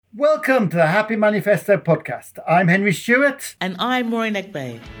Welcome to the Happy Manifesto podcast. I'm Henry Stewart. And I'm Maureen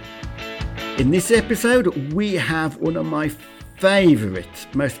Eggbay. In this episode, we have one of my favourite,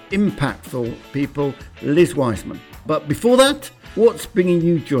 most impactful people, Liz Wiseman. But before that, what's bringing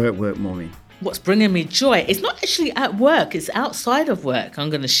you joy at work, Maureen? What's bringing me joy? It's not actually at work, it's outside of work. I'm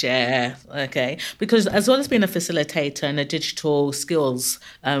going to share, okay? Because as well as being a facilitator and a digital skills,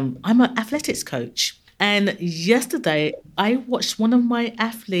 I'm an athletics coach. And yesterday, I watched one of my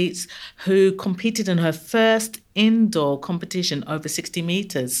athletes who competed in her first indoor competition over 60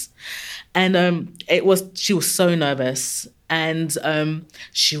 meters. And she was so nervous. And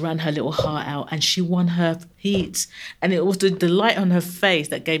she ran her little heart out and she won her heat. And it was the delight on her face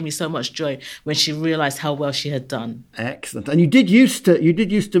that gave me so much joy when she realised how well she had done. Excellent. And you did used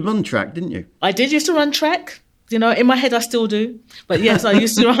to run track, didn't you? I did used to run track. You know, in my head, I still do. But yes, I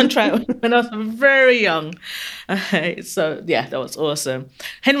used to run track when I was very young. So, yeah, that was awesome.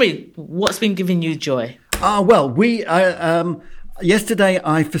 Henry, what's been giving you joy? Yesterday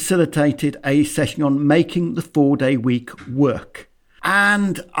I facilitated a session on making the 4-day week work.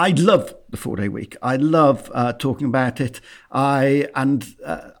 And I love the 4-day week. I love talking about it. I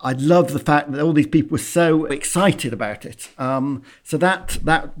love the fact that all these people were so excited about it. So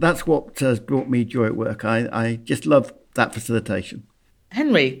that's what has brought me joy at work. I just love that facilitation.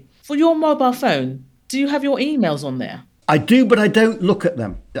 Henry, for your mobile phone, do you have your emails on there? I do, but I don't look at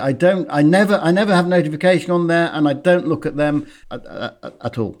them. I never have notification on there, and I don't look at them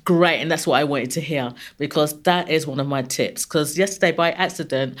at all. Great, and that's what I wanted to hear, because that is one of my tips. Because yesterday, by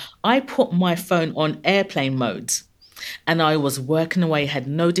accident, I put my phone on airplane mode. And I was working away, had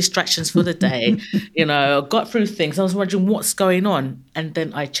no distractions for the day, got through things. I was wondering what's going on. And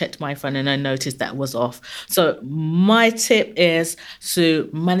then I checked my phone and I noticed that was off. So my tip is to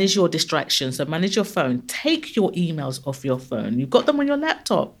manage your distractions. So manage your phone. Take your emails off your phone. You've got them on your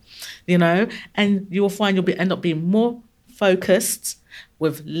laptop, and you will find you'll end up being more focused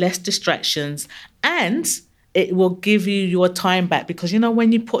with less distractions, and it will give you your time back, because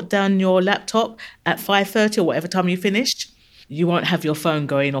when you put down your laptop at 5:30 or whatever time you finished, you won't have your phone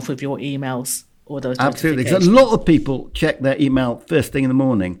going off with your emails or those Absolutely. Because a lot of people check their email first thing in the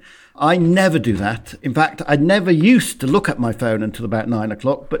morning. I never do that. In fact, I never used to look at my phone until about 9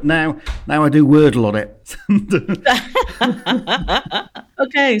 o'clock, but now I do Wordle on it.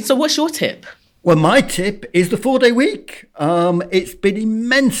 Okay, so what's your tip? Well, my tip is the 4-day week. It's been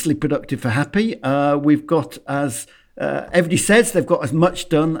immensely productive for Happy. We've got, as everybody says, they've got as much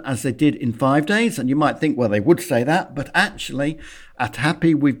done as they did in 5 days. And you might think, well, they would say that. But actually, at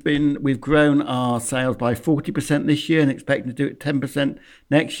Happy, we've grown our sales by 40% this year and expecting to do it 10%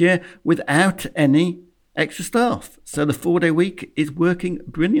 next year without any extra staff. So the 4-day week is working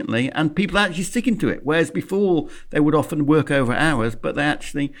brilliantly, and people are actually sticking to it. Whereas before they would often work over hours, but they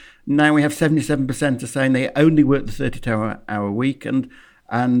actually, now we have 77% are saying they only work the 32-hour week, and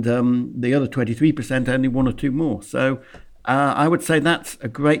the other 23% only 1 or 2 more. So I would say that's a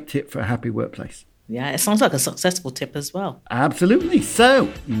great tip for a happy workplace. Yeah, it sounds like a successful tip as well. Absolutely.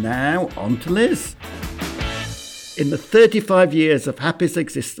 So now on to Liz. In the 35 years of Happy's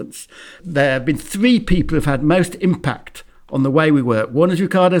existence, there have been 3 people who've had most impact on the way we work. One is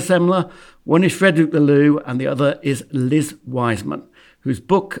Ricardo Semler, one is Frederick Laloux, and the other is Liz Wiseman, whose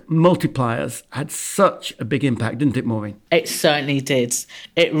book Multipliers had such a big impact, didn't it, Maureen? It certainly did.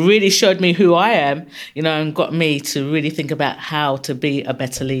 It really showed me who I am, and got me to really think about how to be a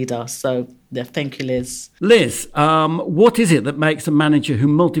better leader. So yeah, thank you, Liz. Liz, what is it that makes a manager who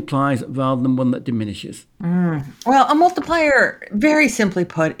multiplies rather than one that diminishes? Well, a multiplier, very simply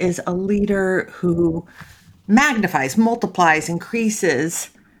put, is a leader who magnifies, multiplies, increases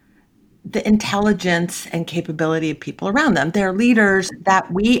the intelligence and capability of people around them. They're leaders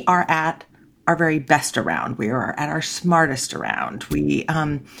that we are at our very best around. We are at our smartest around. We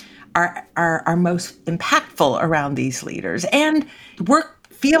are most impactful around these leaders. And work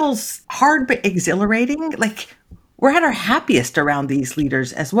feels hard but exhilarating. Like, we're at our happiest around these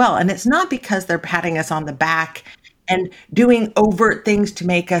leaders as well. And it's not because they're patting us on the back and doing overt things to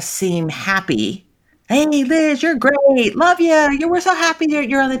make us seem happy. Hey, Liz, you're great. Love you. We're so happy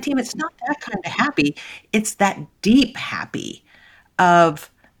you're on the team. It's not that kind of happy. It's that deep happy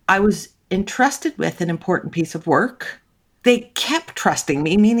of, I was entrusted with an important piece of work. They kept trusting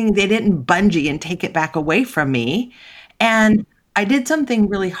me, meaning they didn't bungee and take it back away from me. And I did something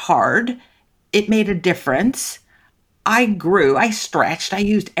really hard. It made a difference. I grew, I stretched, I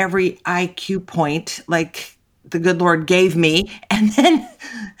used every IQ point like the good Lord gave me, and then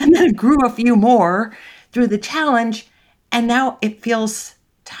it grew a few more through the challenge. And now it feels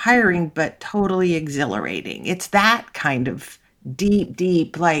tiring, but totally exhilarating. It's that kind of deep,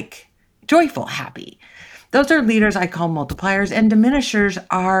 deep, like joyful, happy. Those are leaders I call multipliers, and diminishers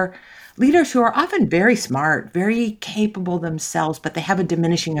are leaders who are often very smart, very capable themselves, but they have a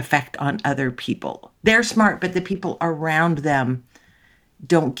diminishing effect on other people. They're smart, but the people around them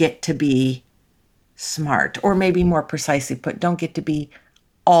don't get to be smart, or maybe more precisely put, don't get to be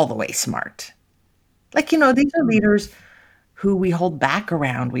all the way smart. Like, these are leaders who we hold back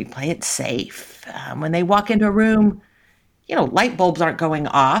around. We play it safe. When they walk into a room, light bulbs aren't going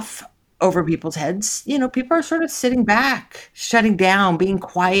off over people's heads. People are sort of sitting back, shutting down, being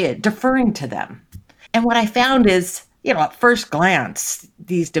quiet, deferring to them. And what I found is, at first glance,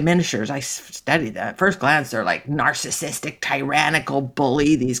 these diminishers, I studied that. At first glance, they're like narcissistic, tyrannical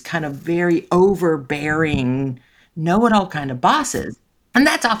bully, these kind of very overbearing, know-it-all kind of bosses. And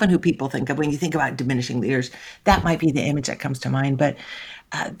that's often who people think of when you think about diminishing leaders. That might be the image that comes to mind. But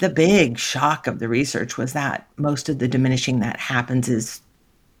the big shock of the research was that most of the diminishing that happens is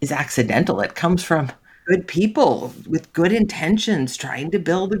accidental. It comes from good people with good intentions trying to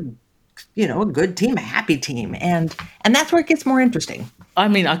build a good team, a happy team. And that's where it gets more interesting. I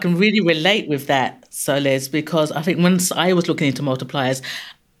mean, I can really relate with that, so Liz, because I think once I was looking into multipliers,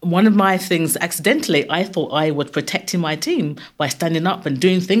 one of my things, accidentally, I thought I was protecting my team by standing up and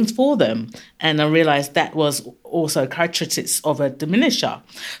doing things for them. And I realized that was also characteristics of a diminisher.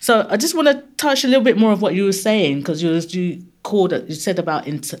 So I just want to touch a little bit more of what you were saying, because you said about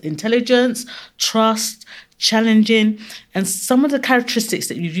intelligence, trust, challenging, and some of the characteristics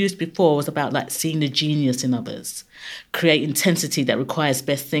that you've used before was about like seeing the genius in others, create intensity that requires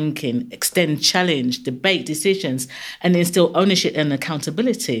best thinking, extend challenge, debate decisions, and instill ownership and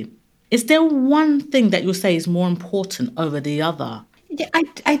accountability. Is there one thing that you'll say is more important over the other? Yeah,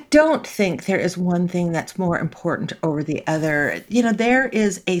 I don't think there is one thing that's more important over the other. There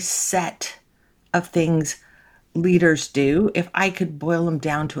is a set of things leaders do. If I could boil them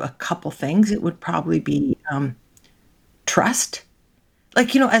down to a couple things, it would probably be trust.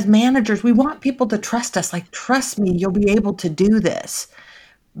 Like, as managers, we want people to trust us. Like, trust me, you'll be able to do this.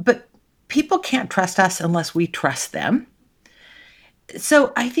 But people can't trust us unless we trust them.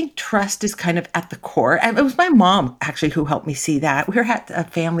 So I think trust is kind of at the core. And it was my mom, actually, who helped me see that. We were at a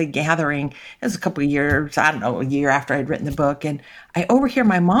family gathering. It was a couple of years, I don't know, a year after I'd written the book. And I overhear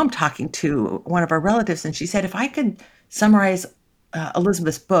my mom talking to one of our relatives. And she said, if I could summarize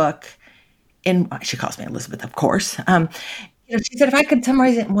Elizabeth's book she calls me Elizabeth, of course. She said, if I could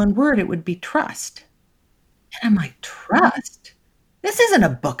summarize it in one word, it would be trust. And I'm like, trust? This isn't a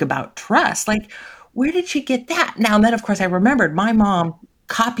book about trust. Like, where did she get that? Now, and then, of course, I remembered my mom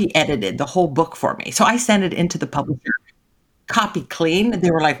copy edited the whole book for me. So I sent it into the publisher, copy clean.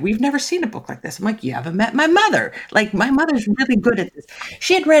 They were like, we've never seen a book like this. I'm like, you haven't met my mother. Like, my mother's really good at this.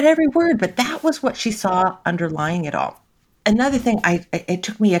 She had read every word, but that was what she saw underlying it all. Another thing, it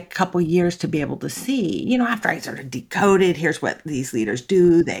took me a couple years to be able to see, after I sort of decoded, here's what these leaders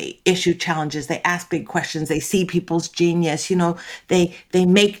do. They issue challenges. They ask big questions. They see people's genius. They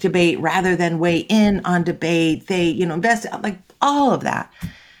make debate rather than weigh in on debate. They, invest, like all of that.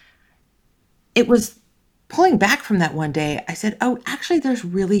 It was pulling back from that one day. I said, oh, actually, there's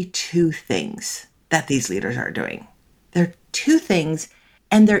really two things that these leaders are doing. There are two things,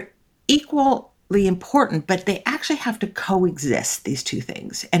 and they're equally important, but they actually have to coexist, these two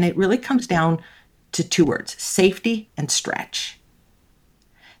things. And it really comes down to two words: safety and stretch.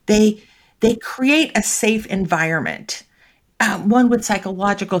 They create a safe environment. One with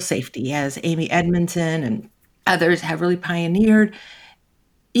psychological safety, as Amy Edmondson and others have really pioneered,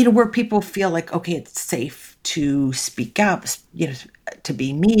 where people feel like, okay, it's safe to speak up, to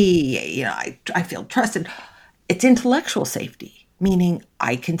be me, I feel trusted. It's intellectual safety, meaning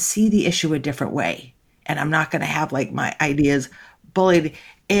I can see the issue a different way, and I'm not going to have like my ideas bullied.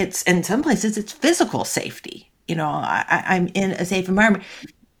 It's in some places it's physical safety. I'm in a safe environment,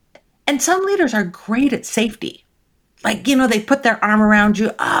 and some leaders are great at safety. Like, they put their arm around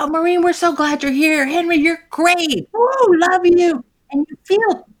you. Oh, Maureen, we're so glad you're here. Henry, you're great. Woo, love you. And you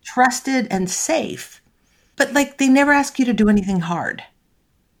feel trusted and safe, but like they never ask you to do anything hard.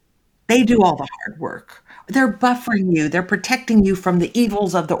 They do all the hard work. They're buffering you. They're protecting you from the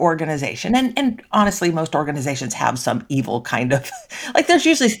evils of the organization. And honestly, most organizations have some evil kind of, like there's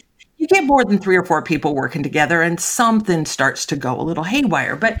usually, you get more than 3 or 4 people working together and something starts to go a little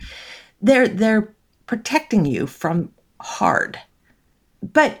haywire, but they're protecting you from hard.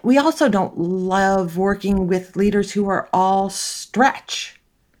 But we also don't love working with leaders who are all stretch.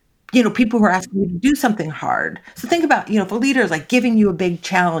 People who are asking you to do something hard. So think about, if a leader is like giving you a big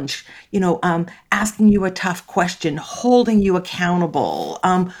challenge, asking you a tough question, holding you accountable,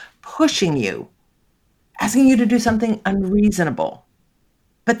 pushing you. asking you to do something unreasonable,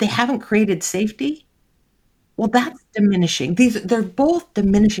 but they haven't created safety. Well, that's diminishing. They're both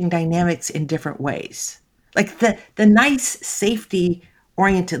diminishing dynamics in different ways. Like the nice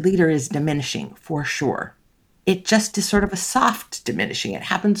safety-oriented leader is diminishing for sure. It just is sort of a soft diminishing. It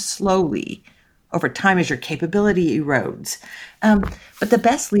happens slowly over time as your capability erodes. But the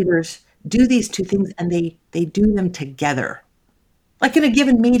best leaders do these two things, and they do them together. Like in a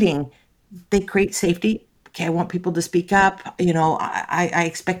given meeting, they create safety. Okay, I want people to speak up. I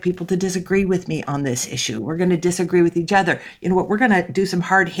expect people to disagree with me on this issue. We're going to disagree with each other. You know what? We're going to do some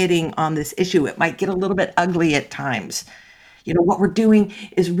hard hitting on this issue. It might get a little bit ugly at times. What we're doing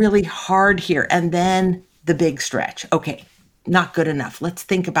is really hard here. And then the big stretch. Okay, not good enough. Let's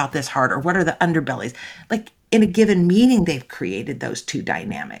think about this harder. What are the underbellies? Like in a given meeting, they've created those two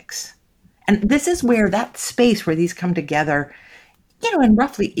dynamics. And this is where that space where these come together, in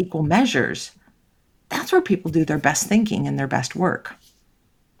roughly equal measures, that's where people do their best thinking and their best work.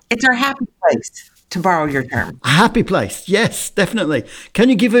 It's our happy place, to borrow your term. A happy place, yes, definitely. Can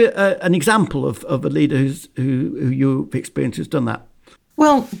you give an example of a leader who you've experienced who's done that?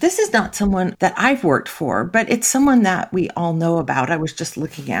 Well, this is not someone that I've worked for, but it's someone that we all know about. I was just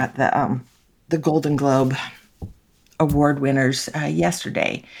looking at the Golden Globe award winners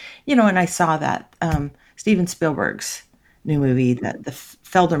yesterday, and I saw that Steven Spielberg's new movie, the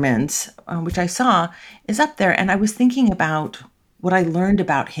Feldermans, which I saw, is up there. And I was thinking about what I learned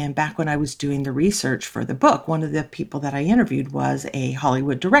about him back when I was doing the research for the book. One of the people that I interviewed was a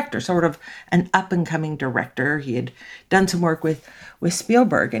Hollywood director, sort of an up-and-coming director. He had done some work with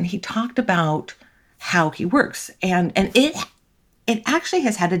Spielberg, and he talked about how he works. And it actually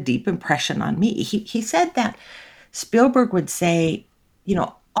has had a deep impression on me. He said that Spielberg would say,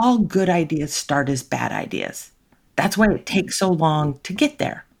 all good ideas start as bad ideas. That's why it takes so long to get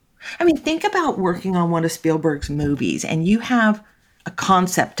there. I mean, think about working on one of Spielberg's movies and you have a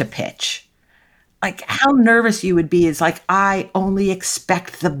concept to pitch. Like how nervous you would be is like, I only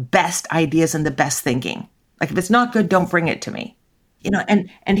expect the best ideas and the best thinking. Like if it's not good, don't bring it to me.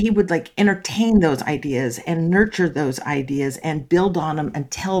 And he would like entertain those ideas and nurture those ideas and build on them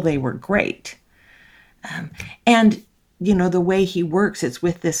until they were great. And the way he works, it's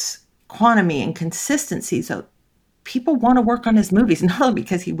with this quantity and consistency. So people want to work on his movies, not only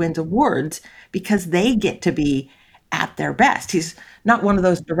because he wins awards, because they get to be at their best. He's not one of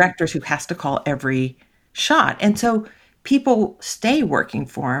those directors who has to call every shot. And so people stay working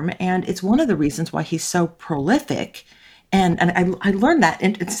for him. And it's one of the reasons why he's so prolific. And I learned that,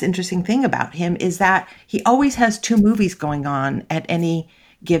 and it's an interesting thing about him is that he always has two movies going on at any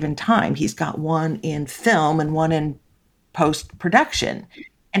given time. He's got one in film and one in post-production.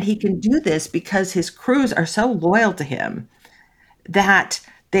 And he can do this because his crews are so loyal to him that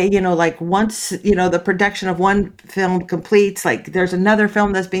they, once, the production of one film completes, like there's another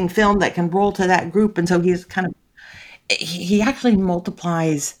film that's being filmed that can roll to that group. And so he actually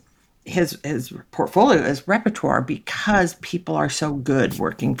multiplies his portfolio, his repertoire, because people are so good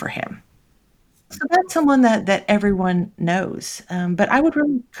working for him. So that's someone that everyone knows. But I would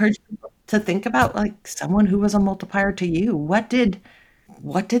really encourage people to think about like someone who was a multiplier to you. What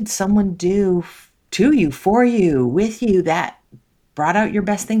did someone do to you, for you, with you that brought out your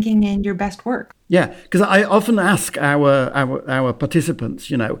best thinking and your best work? Yeah, because I often ask our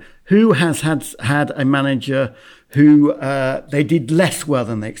participants, who has had a manager who they did less well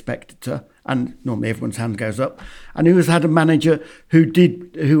than they expected to, and normally everyone's hand goes up, and who has had a manager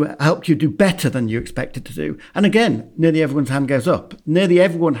who helped you do better than you expected to do, and again, nearly everyone's hand goes up. Nearly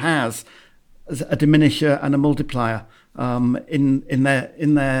everyone has a diminisher and a multiplier in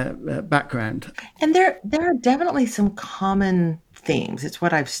their background. And there are definitely some common themes. It's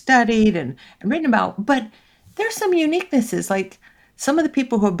what I've studied and written about, but there's some uniquenesses. Like some of the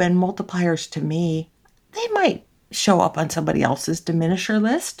people who have been multipliers to me, they might show up on somebody else's diminisher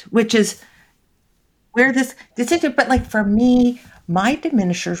list, which is where this decision. But like for me, my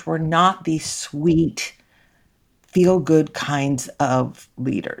diminishers were not these sweet, feel-good kinds of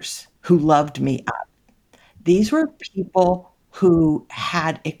leaders who loved me up. These were people who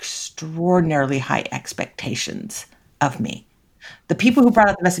had extraordinarily high expectations of me. The people who brought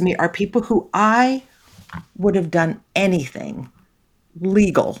out the best of me are people who I would have done anything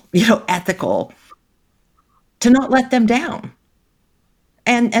legal, ethical, to not let them down.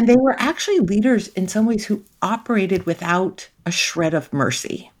 And they were actually leaders in some ways who operated without a shred of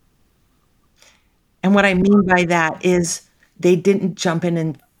mercy. And what I mean by that is they didn't jump in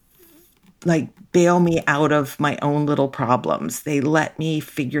and like bail me out of my own little problems. They let me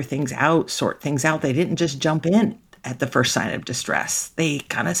figure things out, sort things out. They didn't just jump in at the first sign of distress. They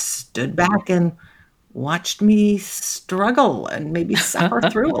kind of stood back and watched me struggle and maybe suffer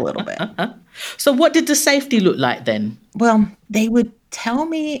through a little bit. So what did the safety look like then? Well, they would tell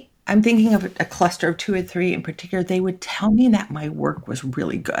me, I'm thinking of a cluster of 2 or 3 in particular, they would tell me that my work was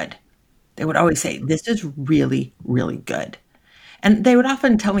really good. They would always say, this is really, really good. And they would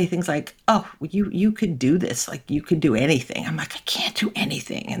often tell me things like, oh, you could do this. Like, you could do anything. I'm like, I can't do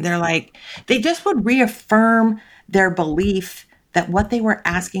anything. And they're like, they just would reaffirm their belief that what they were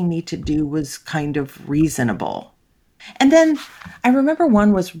asking me to do was kind of reasonable. And then I remember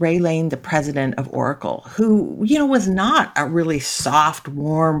one was Ray Lane, the president of Oracle, who, was not a really soft,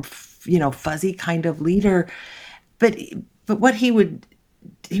 warm, fuzzy kind of leader. But what he would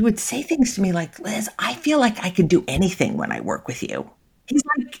say things to me like, Liz, I feel like I could do anything when I work with you. He's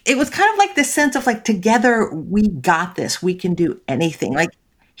like, it was kind of like this sense of like, together we got this, we can do anything. Like,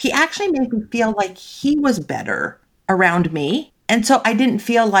 he actually made me feel like he was better around me. And so I didn't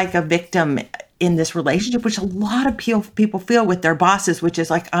feel like a victim in this relationship, which a lot of people feel with their bosses, which is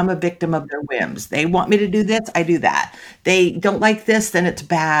like, I'm a victim of their whims. They want me to do this, I do that. They don't like this, then it's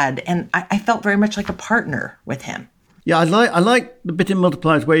bad. And I felt very much like a partner with him. Yeah, I like the bit in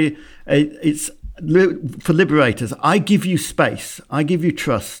multipliers where it's for liberators. I give you space. I give you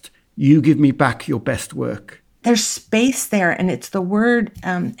trust. You give me back your best work. There's space there. And it's the word,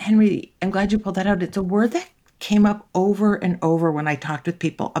 Henry, I'm glad you pulled that out. It's a word that came up over and over when I talked with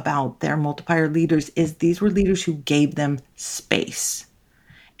people about their multiplier leaders, is these were leaders who gave them space.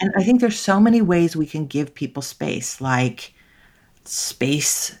 And I think there's so many ways we can give people space, like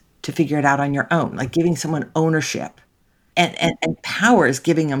space to figure it out on your own, like giving someone ownership. And power is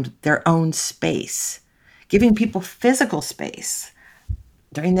giving them their own space, giving people physical space.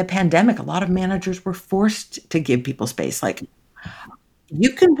 During the pandemic, a lot of managers were forced to give people space. Like,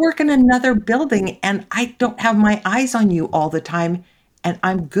 you can work in another building and I don't have my eyes on you all the time. And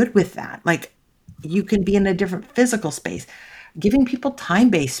I'm good with that. Like, you can be in a different physical space, giving people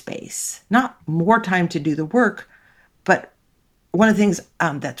time-based space, not more time to do the work. But one of the things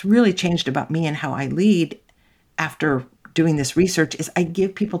that's really changed about me and how I lead after doing this research is I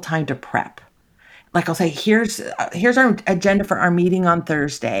give people time to prep. Like, I'll say, here's our agenda for our meeting on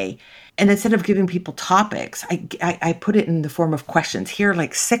Thursday. And instead of giving people topics, I put it in the form of questions. Here are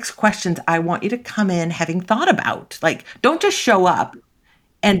like 6 questions I want you to come in having thought about. Like, don't just show up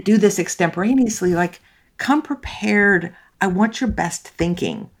and do this extemporaneously. Like, come prepared. I want your best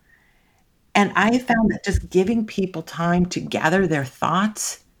thinking. And I found that just giving people time to gather their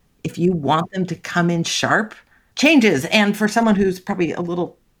thoughts, if you want them to come in sharp, changes. And for someone who's probably a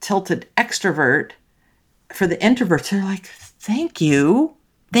little tilted extrovert, for the introverts, they're like, thank you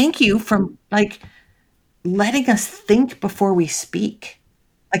for like letting us think before we speak.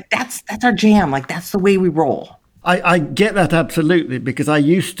 Like, that's our jam. Like, that's the way we roll. I get that absolutely, because I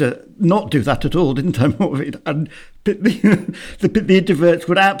used to not do that at all, didn't I? And the introverts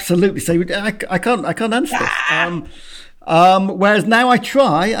would absolutely say, I can't answer this. Whereas now I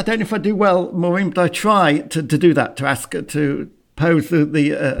try. I don't know if I do well, Maureen, but I try to do that, to pose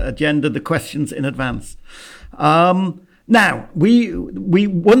the agenda, the questions in advance. Now, we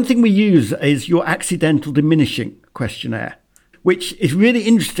one thing we use is your accidental diminishing questionnaire, which is really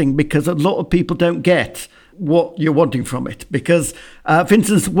interesting because a lot of people don't get what you're wanting from it. Because, for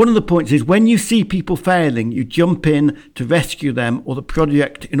instance, one of the points is when you see people failing, you jump in to rescue them or the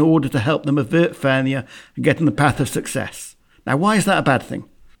project in order to help them avert failure and get on the path of success. Now, why is that a bad thing?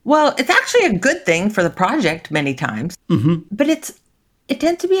 Well, it's actually a good thing for the project many times, but it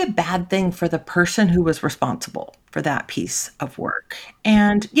tends to be a bad thing for the person who was responsible for that piece of work.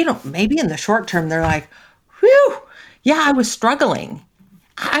 And, maybe in the short term, they're like, whew, yeah, I was struggling.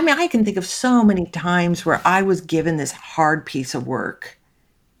 I mean, I can think of so many times where I was given this hard piece of work.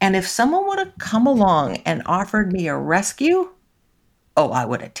 And if someone would have come along and offered me a rescue, I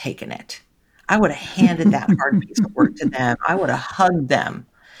would have taken it. I would have handed that hard piece of work to them. I would have hugged them,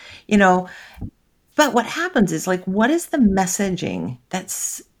 But what happens is, like, what is the messaging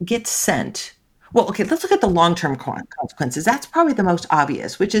that gets sent? Well, okay, let's look at the long-term consequences. That's probably the most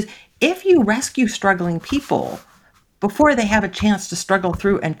obvious, which is if you rescue struggling people before they have a chance to struggle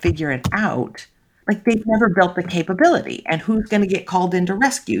through and figure it out, like, they've never built the capability. And who's going to get called in to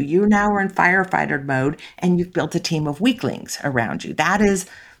rescue? You now are in firefighter mode and you've built a team of weaklings around you. That is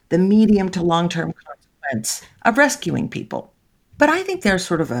the medium to long-term consequence of rescuing people. But I think there's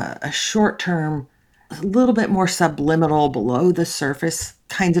sort of a short-term, a little bit more subliminal, below the surface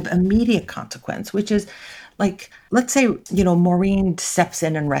kinds of immediate consequence, which is like, let's say, Maureen steps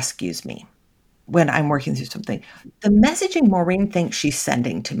in and rescues me when I'm working through something. The messaging Maureen thinks she's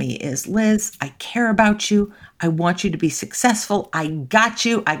sending to me is, Liz, I care about you. I want you to be successful. I got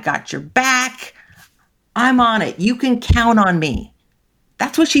you. I got your back. I'm on it. You can count on me.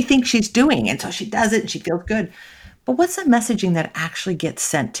 That's what she thinks she's doing. And so she does it and she feels good. But what's the messaging that actually gets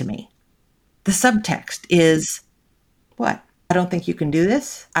sent to me? The subtext is what? I don't think you can do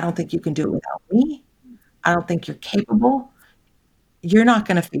this. I don't think you can do it without me. I don't think you're capable. You're not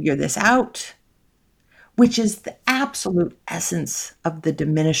going to figure this out, which is the absolute essence of the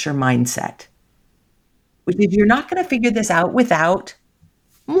diminisher mindset, which is you're not going to figure this out without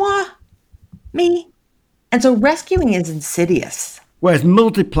moi, me. And so rescuing is insidious. Whereas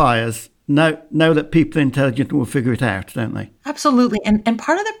multipliers know that people are intelligent and will figure it out, don't they? Absolutely. And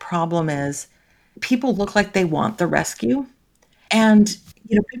part of the problem is people look like they want the rescue. And,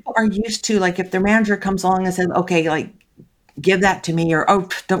 people are used to, like, if their manager comes along and says, okay, like, give that to me, or, oh,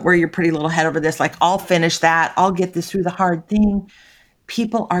 don't worry your pretty little head over this. Like, I'll finish that. I'll get this through the hard thing.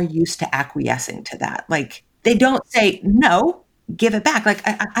 People are used to acquiescing to that. Like, they don't say, no, give it back. Like,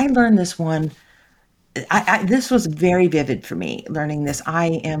 I learned this one. This was very vivid for me, learning this.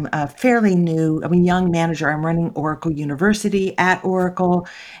 I am a fairly new, young manager. I'm running Oracle University at Oracle.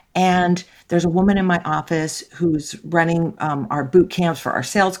 And there's a woman in my office who's running our boot camps for our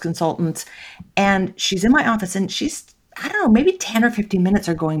sales consultants. And she's in my office and she's, I don't know, maybe 10 or 15 minutes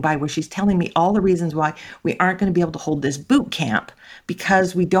are going by where she's telling me all the reasons why we aren't going to be able to hold this boot camp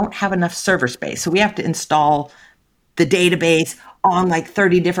because we don't have enough server space. So we have to install the database on like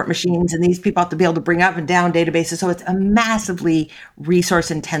 30 different machines, and these people have to be able to bring up and down databases. So it's a massively resource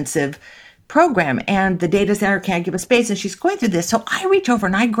intensive program, and the data center can't give us space. And she's going through this. So I reach over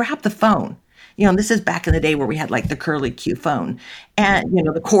and I grab the phone. This is back in the day where we had like the curly Q phone and,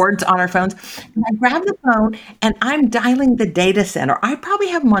 the cords on our phones. And I grab the phone and I'm dialing the data center. I probably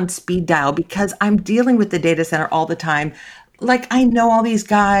have them on speed dial because I'm dealing with the data center all the time. Like, I know all these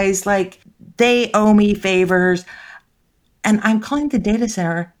guys, like they owe me favors. And I'm calling the data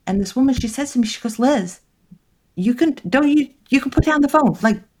center, and this woman, she says to me, she goes, Liz, you can put down the phone.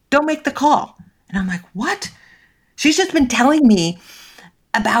 Like, don't make the call. And I'm like, what? She's just been telling me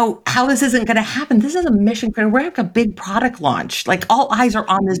about how this isn't going to happen. This is a mission critical. We're having a big product launch. Like, all eyes are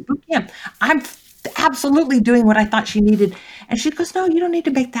on this boot camp. I'm absolutely doing what I thought she needed. And she goes, no, you don't need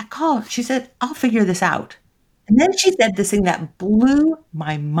to make that call. She said, I'll figure this out. And then she said this thing that blew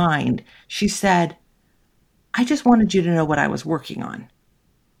my mind. She said, I just wanted you to know what I was working on.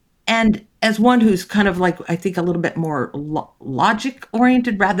 And as one who's kind of like, I think a little bit more logic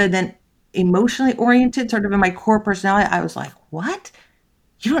oriented rather than emotionally oriented, sort of in my core personality, I was like, what?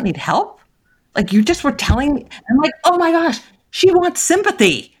 You don't need help? Like, you just were telling me. I'm like, oh my gosh, she wants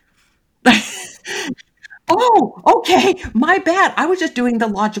sympathy. Oh, okay, my bad. I was just doing the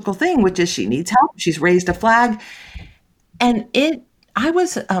logical thing, which is she needs help. She's raised a flag. And I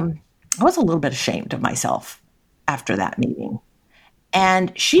was a little bit ashamed of myself after that meeting.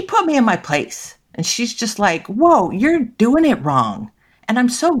 And she put me in my place. And she's just like, whoa, you're doing it wrong. And I'm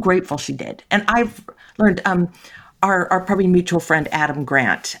so grateful she did. And I've learned our probably mutual friend, Adam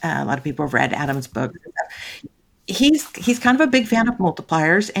Grant. A lot of people have read Adam's book. He's kind of a big fan of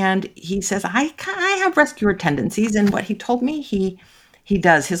multipliers. And he says, I have rescuer tendencies. And what he told me he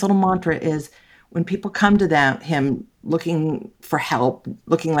does, his little mantra is when people come to him looking for help,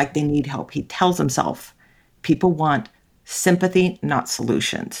 looking like they need help, he tells himself, people want sympathy, not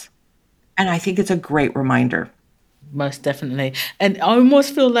solutions. And I think it's a great reminder. Most definitely. And I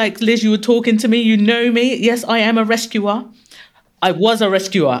almost feel like, Liz, you were talking to me. You know me. Yes, I am a rescuer. I was a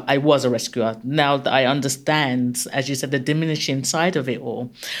rescuer. Now that I understand, as you said, the diminishing side of it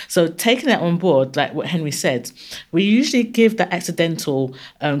all. So taking that on board, like what Henry said, we usually give the accidental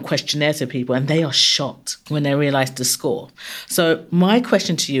questionnaire to people and they are shocked when they realize the score. So my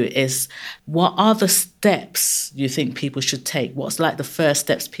question to you is, what are the steps you think people should take? What's like the first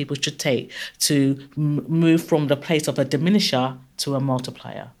steps people should take to move from the place of a diminisher to a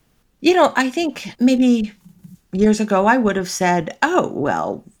multiplier? I think maybe years ago, I would have said, oh,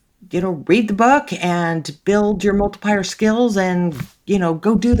 well, read the book and build your multiplier skills and,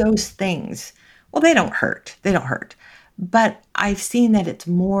 go do those things. Well, they don't hurt. But I've seen that it's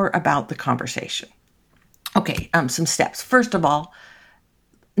more about the conversation. Okay, some steps. First of all,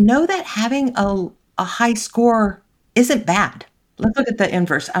 know that having a high score isn't bad. Let's look at the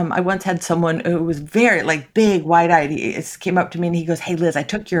inverse. I once had someone who was very big, wide-eyed. He came up to me and he goes, hey, Liz, I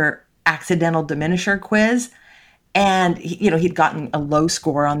took your accidental diminisher quiz. And, he'd gotten a low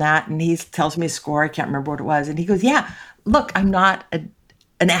score on that. And he tells me his score. I can't remember what it was. And he goes, yeah, look, I'm not an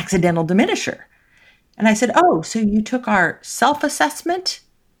accidental diminisher. And I said, oh, so you took our self-assessment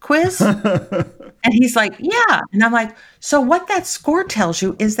quiz? And he's like, yeah. And I'm like, so what that score tells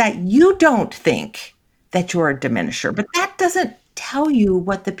you is that you don't think that you're a diminisher. But that doesn't tell you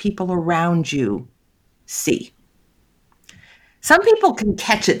what the people around you C. Some people can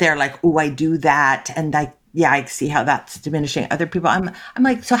catch it there, like, oh, I do that. And I see how that's diminishing. Other people, I'm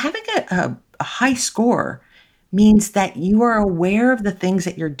like, so having a high score means that you are aware of the things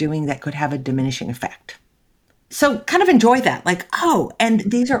that you're doing that could have a diminishing effect. So kind of enjoy that. Like, oh, and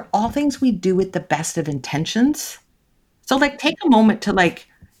these are all things we do with the best of intentions. So like take a moment to like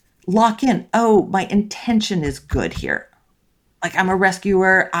lock in, oh, my intention is good here. Like I'm a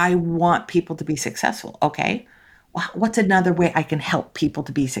rescuer. I want people to be successful. Okay. Well, what's another way I can help people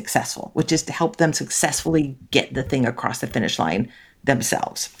to be successful, which is to help them successfully get the thing across the finish line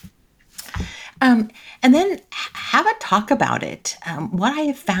themselves. And then have a talk about it. What I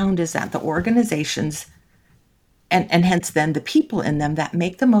have found is that the organizations and hence then the people in them that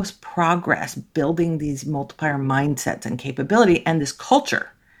make the most progress building these multiplier mindsets and capability and this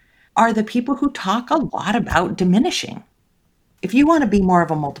culture are the people who talk a lot about diminishing. If you want to be more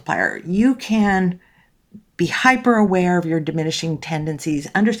of a multiplier, you can be hyper aware of your diminishing tendencies,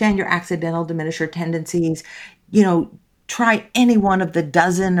 understand your accidental diminisher tendencies, try any one of the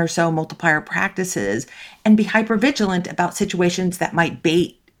dozen or so multiplier practices and be hyper vigilant about situations that might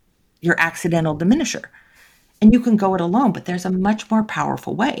bait your accidental diminisher. And you can go it alone, but there's a much more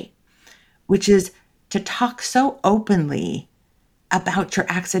powerful way, which is to talk so openly about your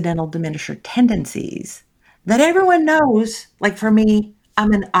accidental diminisher tendencies that everyone knows, like for me,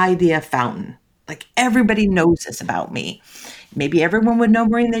 I'm an idea fountain. Like everybody knows this about me. Maybe everyone would know,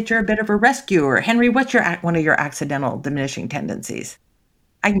 Maureen, that you're a bit of a rescuer. Henry, what's one of your accidental diminishing tendencies?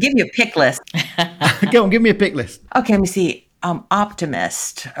 I can give you a pick list. Go on, give me a pick list. Okay, let me see.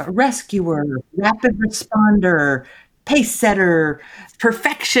 Optimist, rescuer, rapid responder, pace setter,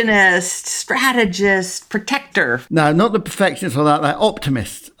 perfectionist, strategist, protector. No, not the perfectionist or that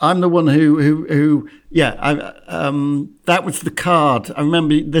optimist. I'm the one who that was the card. I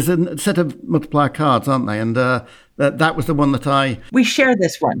remember there's a set of multiplier cards, aren't they? And that was the one that We share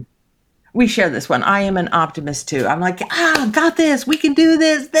this one. I am an optimist too. I'm like, got this. We can do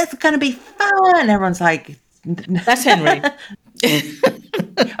this. This is going to be fun. Everyone's like, that's Henry.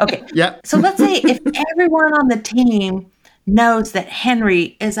 Okay. Yeah. So let's say if everyone on the team knows that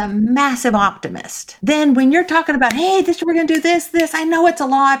Henry is a massive optimist, then when you're talking about, hey, we're going to do this, I know it's a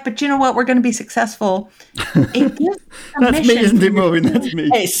lot, but you know what? We're going to be successful. It gives That's me, isn't it, Maureen? That's me.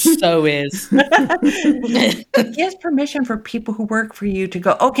 It so is. It gives permission for people who work for you to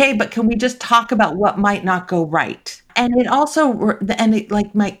go, okay, but can we just talk about what might not go right? And it also,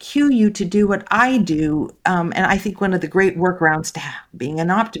 might cue you to do what I do. And I think one of the great workarounds to being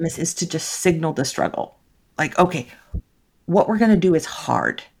an optimist is to just signal the struggle. Like, okay, what we're going to do is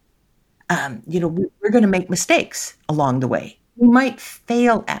hard. We're going to make mistakes along the way. We might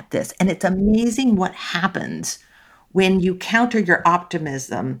fail at this. And it's amazing what happens when you counter your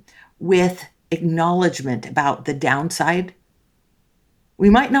optimism with acknowledgement about the downside. We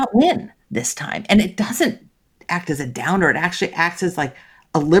might not win this time. And it doesn't act as a downer. It actually acts as like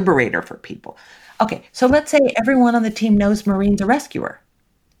a liberator for people. Okay, so let's say everyone on the team knows Maureen's a rescuer.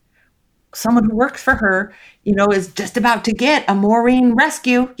 Someone who works for her, is just about to get a Maureen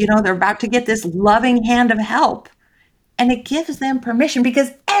rescue. They're about to get this loving hand of help. And it gives them permission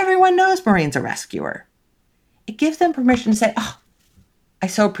because everyone knows Maureen's a rescuer. It gives them permission to say, oh, I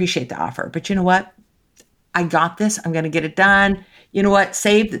so appreciate the offer, but you know what? I got this. I'm going to get it done. You know what?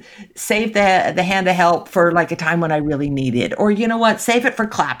 Save the hand of help for like a time when I really need it. Or you know what? Save it for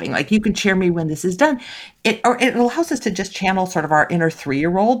clapping. Like you can cheer me when this is done. It allows us to just channel sort of our inner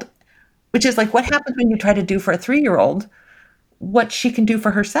 3-year-old, which is like what happens when you try to do for a 3-year-old what she can do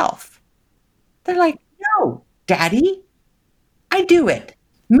for herself. They're like, no, Daddy, I do it.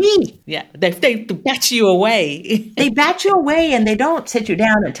 Me. Yeah, they bat you away. They bat you away and they don't sit you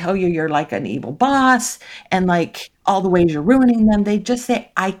down and tell you you're like an evil boss and like all the ways you're ruining them. They just say,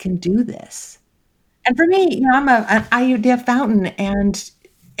 I can do this. And for me, I'm an idea fountain and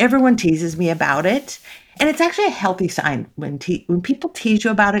everyone teases me about it. And it's actually a healthy sign when people tease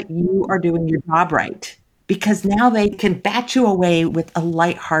you about it, you are doing your job right because now they can bat you away with a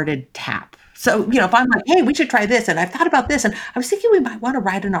lighthearted tap. So, if I'm like, hey, we should try this, and I've thought about this, and I was thinking we might want to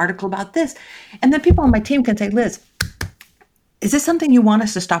write an article about this. And then people on my team can say, Liz, is this something you want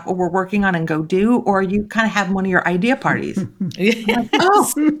us to stop what we're working on and go do? Or you kind of have one of your idea parties? Yes. Like,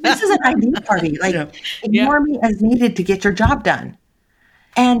 oh, this is an idea party. Like, ignore me as needed to get your job done.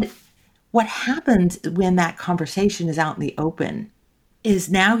 And what happens when that conversation is out in the open is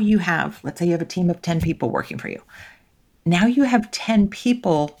now you have, let's say you have a team of 10 people working for you. Now you have 10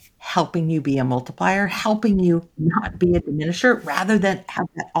 people helping you be a multiplier, helping you not be a diminisher, rather than have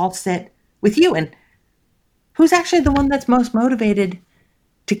that all sit with you. And who's actually the one that's most motivated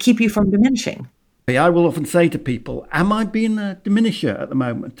to keep you from diminishing? I will often say to people, am I being a diminisher at the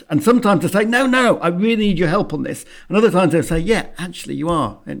moment? And sometimes they say, no, I really need your help on this. And other times they'll say, yeah, actually you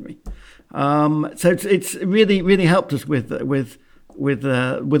are, Henry. So it's really, really helped us with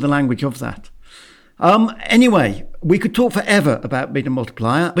the language of that. Anyway, we could talk forever about being a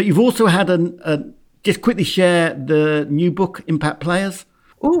multiplier, but you've also had just quickly share the new book, Impact Players.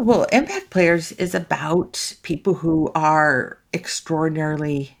 Oh, well, Impact Players is about people who are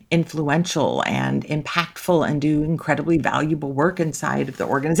extraordinarily influential and impactful and do incredibly valuable work inside of the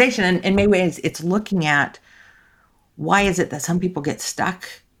organization. And in many ways, it's looking at why is it that some people get stuck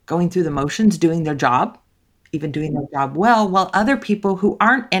going through the motions, doing their job, even doing their job well, while other people who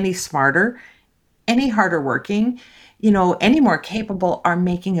aren't any smarter, any harder working, any more capable are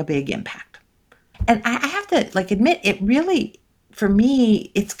making a big impact. And I have to admit, it really, for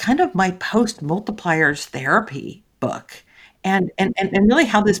me, it's kind of my post-multipliers therapy book. And really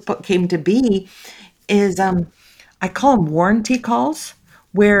how this book came to be is, I call them warranty calls,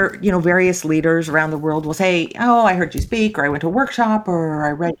 where, various leaders around the world will say, oh, I heard you speak, or I went to a workshop, or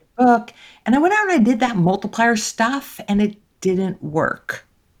I read your book. And I went out and I did that multiplier stuff and it didn't work.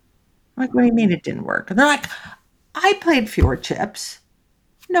 I'm like, what do you mean it didn't work? And they're like, I played fewer chips.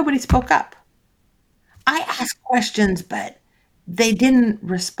 Nobody spoke up. I asked questions, but they didn't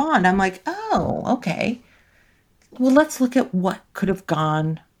respond. I'm like, oh, okay. Well, let's look at what could have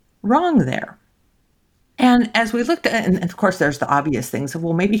gone wrong there. And as we looked at, and of course, there's the obvious things of,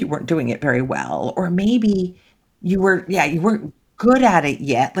 well, maybe you weren't doing it very well, or maybe you weren't good at it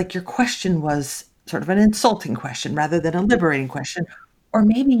yet. Like your question was sort of an insulting question rather than a liberating question. Or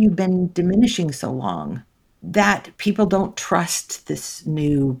maybe you've been diminishing so long that people don't trust this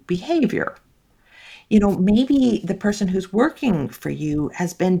new behavior. Maybe the person who's working for you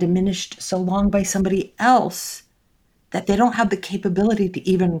has been diminished so long by somebody else that they don't have the capability to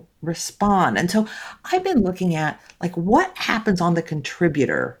even respond. And so I've been looking at what happens on the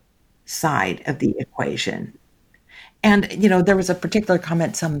contributor side of the equation. And, there was a particular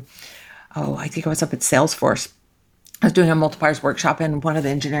comment, I think I was up at Salesforce. I was doing a multipliers workshop and one of the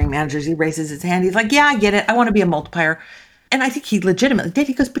engineering managers, he raises his hand. He's like, yeah, I get it. I want to be a multiplier. And I think he legitimately did.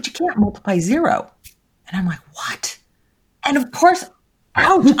 He goes, but you can't multiply 0. And I'm like, what? And of course,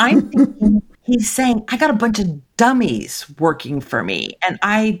 ouch, I'm thinking he's saying, I got a bunch of dummies working for me and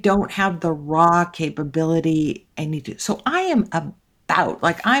I don't have the raw capability I need to. So I am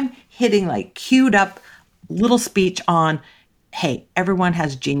I'm hitting queued up little speech on, hey, everyone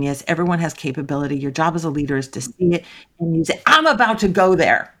has genius. Everyone has capability. Your job as a leader is to see it and use it. I'm about to go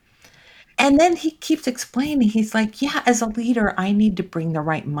there. And then he keeps explaining. He's like, yeah, as a leader, I need to bring the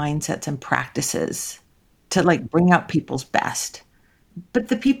right mindsets and practices to bring out people's best. But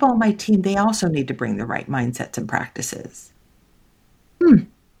the people on my team, they also need to bring the right mindsets and practices.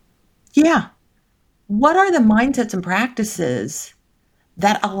 Yeah. What are the mindsets and practices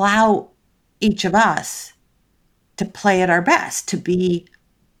that allow each of us to play at our best, to be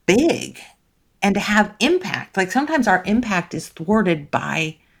big and to have impact? Sometimes our impact is thwarted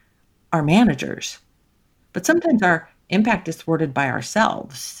by our managers, but sometimes our impact is thwarted by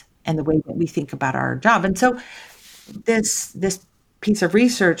ourselves and the way that we think about our job. And so this piece of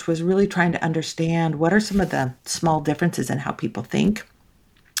research was really trying to understand what are some of the small differences in how people think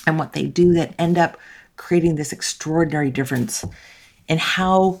and what they do that end up creating this extraordinary difference in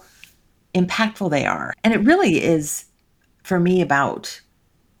how impactful they are. And it really is, for me, about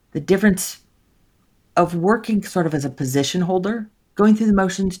the difference of working sort of as a position holder, going through the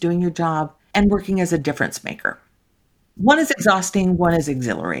motions, doing your job, and working as a difference maker. One is exhausting, one is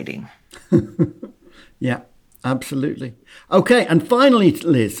exhilarating. Yeah, absolutely. Okay, and finally,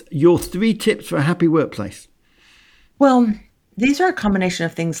 Liz, your 3 tips for a happy workplace. Well, these are a combination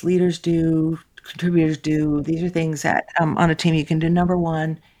of things leaders do, contributors do. These are things that on a team you can do. Number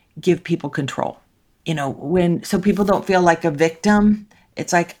 1, give people control. So people don't feel like a victim.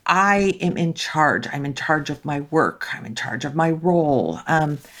 It's like, I am in charge. I'm in charge of my work. I'm in charge of my role.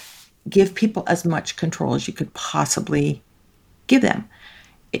 Give people as much control as you could possibly give them.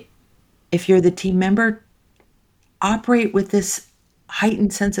 If you're the team member, operate with this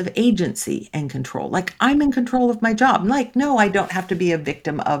heightened sense of agency and control. I'm in control of my job. No, I don't have to be a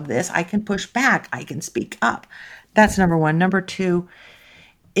victim of this. I can push back. I can speak up. That's number 1. Number 2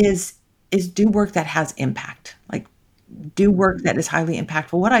 is do work that has impact. Do work that is highly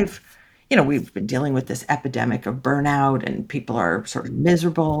impactful. We've been dealing with this epidemic of burnout and people are sort of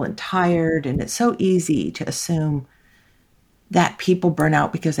miserable and tired. And it's so easy to assume that people burn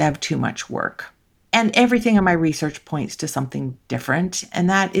out because they have too much work. And everything in my research points to something different. And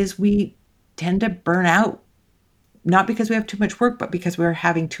that is we tend to burn out, not because we have too much work, but because we're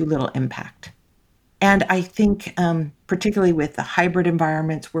having too little impact. And I think particularly with the hybrid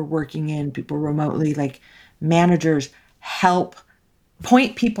environments we're working in, people remotely, like managers help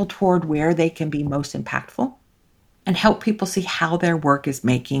point people toward where they can be most impactful and help people see how their work is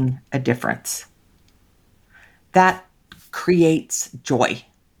making a difference. That creates joy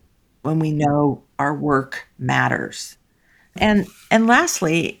when we know our work matters. And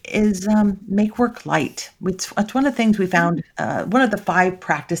lastly is make work light. It's one of the things we found, one of the 5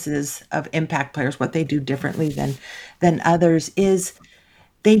 practices of impact players, what they do differently than others is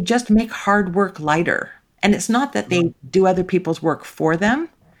they just make hard work lighter. And it's not that they do other people's work for them.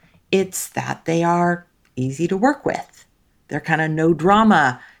 It's that they are easy to work with. They're kind of no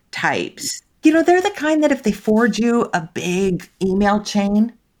drama types. They're the kind that if they forward you a big email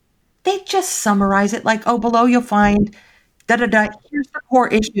chain, they just summarize it like, oh, below you'll find da-da-da, here's the core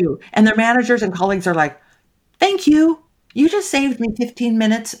issue. And their managers and colleagues are like, thank you. You just saved me 15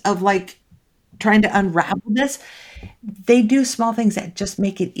 minutes of trying to unravel this. They do small things that just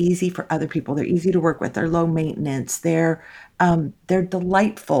make it easy for other people. They're easy to work with. They're low maintenance. They're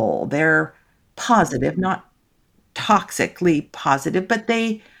delightful. They're positive, not toxically positive, but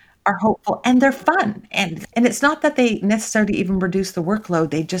they are hopeful and they're fun. And it's not that they necessarily even reduce the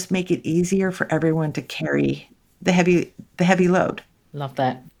workload. They just make it easier for everyone to carry the heavy load. Love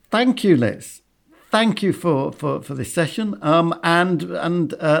that. Thank you, Liz. Thank you for this session.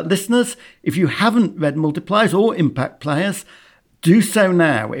 And listeners, if you haven't read Multipliers or Impact Players, do so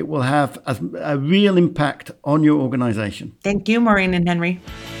now. It will have a real impact on your organization. Thank you, Maureen and Henry.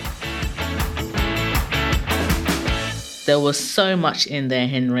 There was so much in there,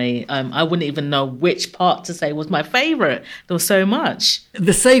 Henry. I wouldn't even know which part to say was my favorite. There was so much.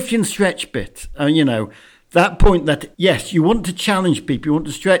 The safety and stretch bit, that point that, yes, you want to challenge people, you want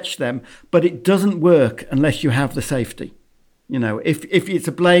to stretch them, but it doesn't work unless you have the safety. If it's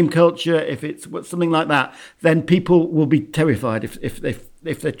a blame culture, if it's something like that, then people will be terrified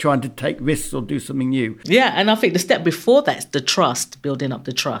if they're trying to take risks or do something new. Yeah, and I think the step before that is the trust, building up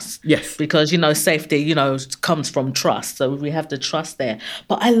the trust. Yes. Because, safety, comes from trust. So we have the trust there.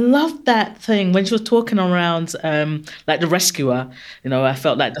 But I love that thing when she was talking around, like the rescuer, I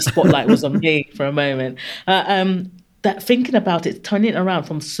felt like the spotlight was on me for a moment. That thinking about it, turning it around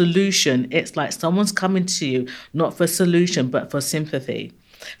from solution, it's like someone's coming to you, not for solution, but for sympathy.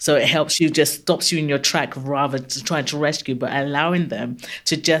 So it helps you, just stops you in your track rather than trying to rescue, but allowing them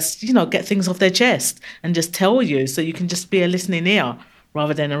to just, get things off their chest and just tell you so you can just be a listening ear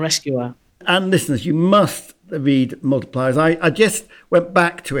rather than a rescuer. And listeners, you must read Multipliers. I just went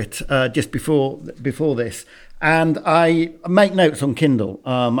back to it just before this. And I make notes on Kindle.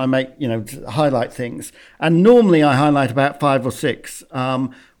 I make, highlight things. And normally I highlight about 5 or 6.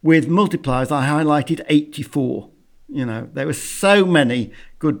 With Multipliers, I highlighted 84. There were so many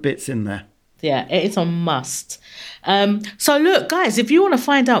good bits in there. Yeah, it's a must. So look, guys, if you want to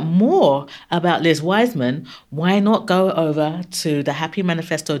find out more about Liz Wiseman, why not go over to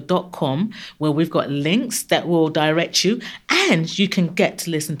thehappymanifesto.com where we've got links that will direct you and you can get to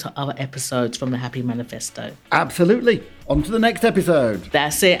listen to other episodes from the Happy Manifesto. Absolutely. On to the next episode.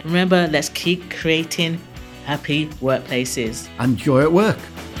 That's it. Remember, let's keep creating happy workplaces. And joy at work.